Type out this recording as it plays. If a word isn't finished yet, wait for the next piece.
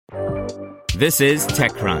This is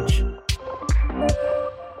TechCrunch.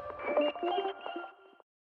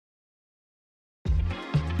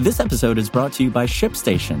 This episode is brought to you by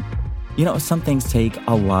ShipStation. You know, some things take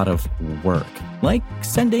a lot of work, like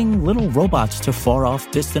sending little robots to far-off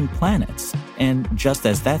distant planets. And just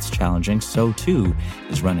as that's challenging, so too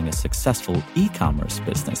is running a successful e-commerce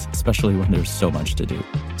business, especially when there's so much to do.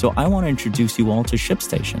 So I want to introduce you all to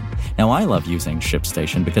ShipStation. Now, I love using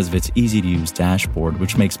ShipStation because of its easy-to-use dashboard,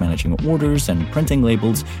 which makes managing orders and printing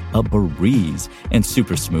labels a breeze and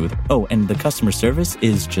super smooth. Oh, and the customer service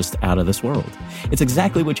is just out of this world. It's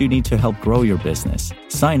exactly what you need to help grow your business.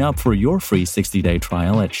 Sign up for your free 60-day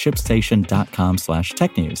trial at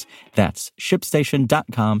shipstation.com/technews. That's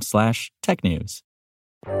shipstation.com/technews.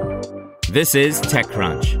 This is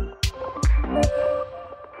TechCrunch.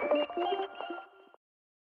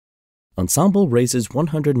 Ensemble raises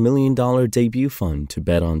 $100 million debut fund to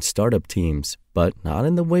bet on startup teams, but not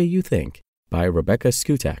in the way you think. By Rebecca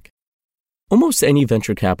Skutek. Almost any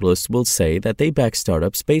venture capitalist will say that they back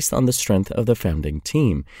startups based on the strength of the founding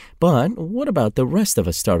team. But what about the rest of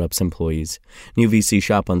a startup's employees? New VC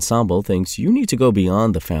shop Ensemble thinks you need to go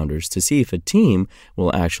beyond the founders to see if a team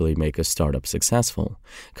will actually make a startup successful.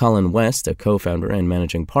 Colin West, a co-founder and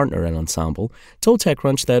managing partner at Ensemble, told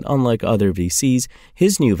TechCrunch that unlike other VCs,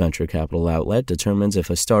 his new venture capital outlet determines if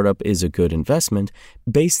a startup is a good investment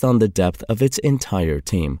based on the depth of its entire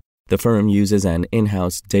team. The firm uses an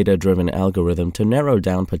in-house data-driven algorithm to narrow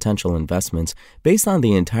down potential investments based on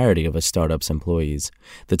the entirety of a startup's employees.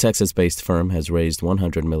 The Texas-based firm has raised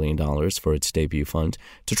 $100 million for its debut fund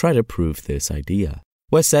to try to prove this idea.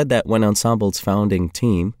 West said that when Ensemble's founding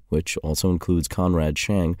team, which also includes Conrad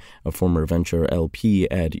Shang, a former venture LP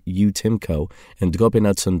at UTIMCO, and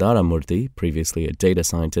Gopinath Sundaramurthy, previously a data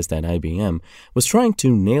scientist at IBM, was trying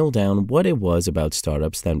to nail down what it was about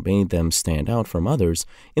startups that made them stand out from others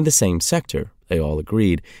in the same sector, they all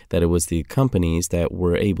agreed that it was the companies that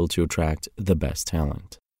were able to attract the best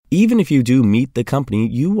talent. Even if you do meet the company,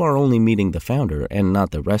 you are only meeting the founder and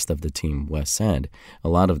not the rest of the team, West said. A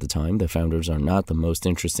lot of the time, the founders are not the most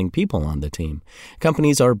interesting people on the team.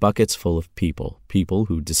 Companies are buckets full of people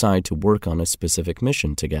who decide to work on a specific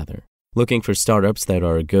mission together. Looking for startups that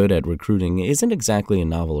are good at recruiting isn't exactly a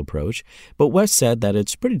novel approach, but West said that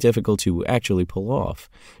it's pretty difficult to actually pull off.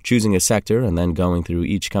 Choosing a sector and then going through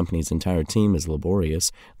each company's entire team is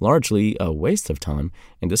laborious, largely a waste of time,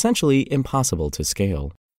 and essentially impossible to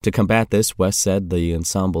scale. To combat this, West said the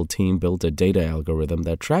Ensemble team built a data algorithm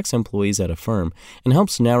that tracks employees at a firm and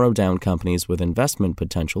helps narrow down companies with investment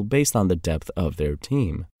potential based on the depth of their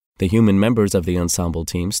team. The human members of the Ensemble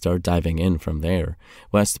team start diving in from there.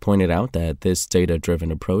 West pointed out that this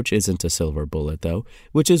data-driven approach isn't a silver bullet, though,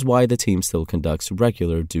 which is why the team still conducts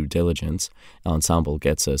regular due diligence. Ensemble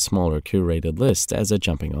gets a smaller curated list as a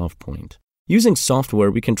jumping-off point. Using software,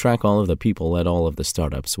 we can track all of the people at all of the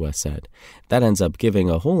startups, West said. That ends up giving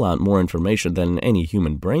a whole lot more information than any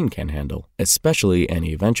human brain can handle, especially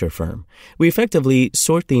any venture firm. We effectively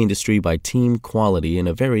sort the industry by team quality in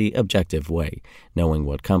a very objective way, knowing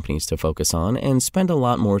what companies to focus on and spend a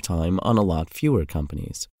lot more time on a lot fewer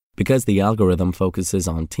companies. Because the algorithm focuses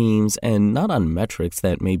on teams and not on metrics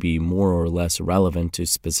that may be more or less relevant to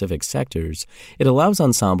specific sectors, it allows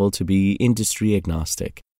Ensemble to be industry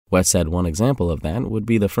agnostic. West said one example of that would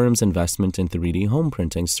be the firm's investment in 3D home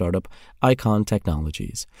printing startup Icon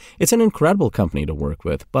Technologies. It's an incredible company to work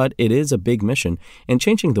with, but it is a big mission in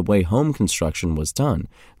changing the way home construction was done.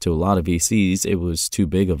 To a lot of VCs, it was too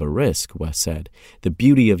big of a risk, West said. The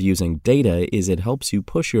beauty of using data is it helps you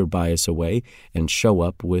push your bias away and show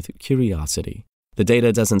up with curiosity. The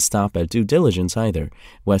data doesn't stop at due diligence either.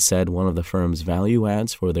 West said one of the firm's value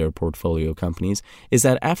adds for their portfolio companies is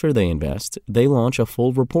that after they invest, they launch a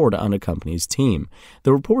full report on a company's team.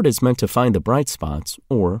 The report is meant to find the bright spots,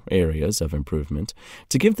 or areas of improvement,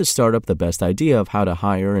 to give the startup the best idea of how to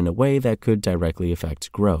hire in a way that could directly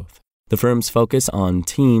affect growth. The firm's focus on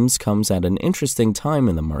teams comes at an interesting time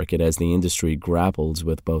in the market as the industry grapples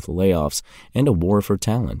with both layoffs and a war for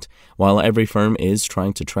talent. While every firm is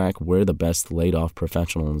trying to track where the best laid-off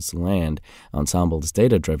professionals land, Ensemble's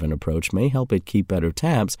data-driven approach may help it keep better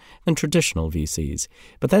tabs than traditional VCs.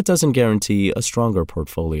 But that doesn't guarantee a stronger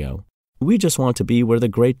portfolio. We just want to be where the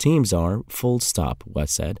great teams are, full stop,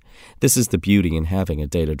 West said. This is the beauty in having a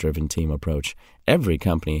data-driven team approach. Every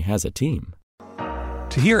company has a team.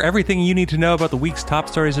 To hear everything you need to know about the week's top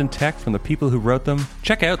stories in tech from the people who wrote them,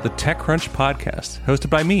 check out the TechCrunch podcast, hosted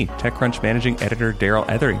by me, TechCrunch managing editor Daryl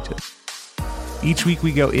Etherington. Each week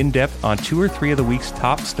we go in-depth on 2 or 3 of the week's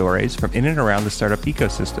top stories from in and around the startup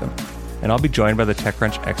ecosystem. and I'll be joined by the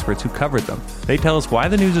TechCrunch experts who covered them. They tell us why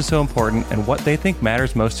the news is so important and what they think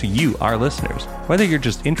matters most to you, our listeners, whether you're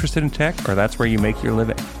just interested in tech or that's where you make your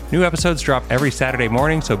living. New episodes drop every Saturday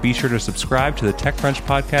morning, so be sure to subscribe to the TechCrunch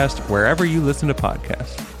podcast wherever you listen to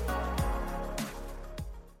podcasts.